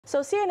So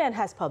CNN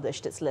has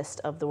published its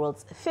list of the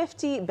world's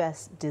 50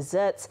 best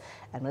desserts,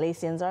 and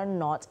Malaysians are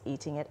not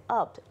eating it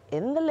up.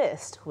 In the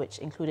list, which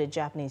included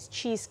Japanese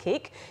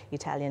cheesecake,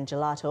 Italian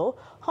gelato,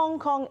 Hong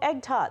Kong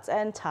egg tarts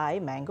and Thai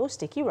mango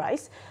sticky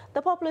rice,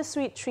 the popular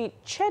sweet treat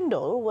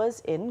Cendol was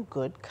in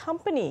good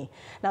company.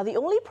 Now, the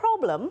only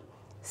problem,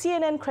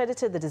 CNN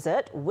credited the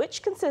dessert,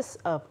 which consists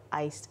of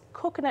iced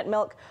coconut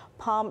milk,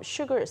 palm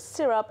sugar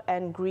syrup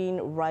and green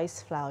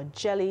rice flour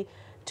jelly,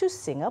 to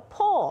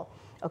Singapore.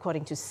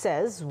 According to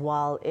SES,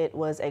 while it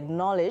was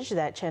acknowledged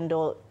that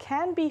Cendol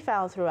can be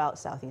found throughout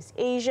Southeast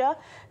Asia,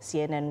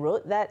 CNN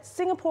wrote that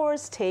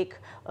Singapore's take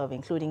of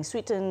including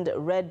sweetened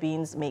red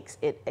beans makes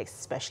it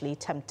especially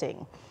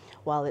tempting.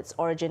 While its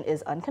origin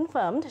is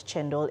unconfirmed,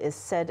 Cendol is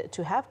said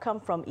to have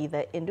come from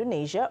either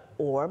Indonesia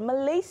or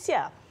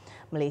Malaysia.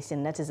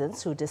 Malaysian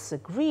netizens who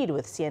disagreed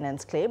with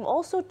CNN's claim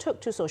also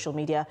took to social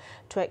media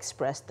to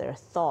express their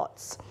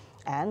thoughts.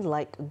 And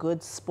like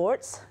good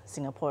sports,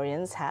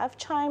 Singaporeans have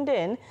chimed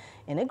in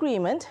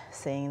agreement,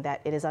 saying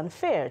that it is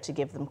unfair to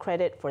give them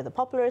credit for the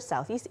popular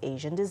Southeast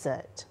Asian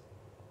dessert.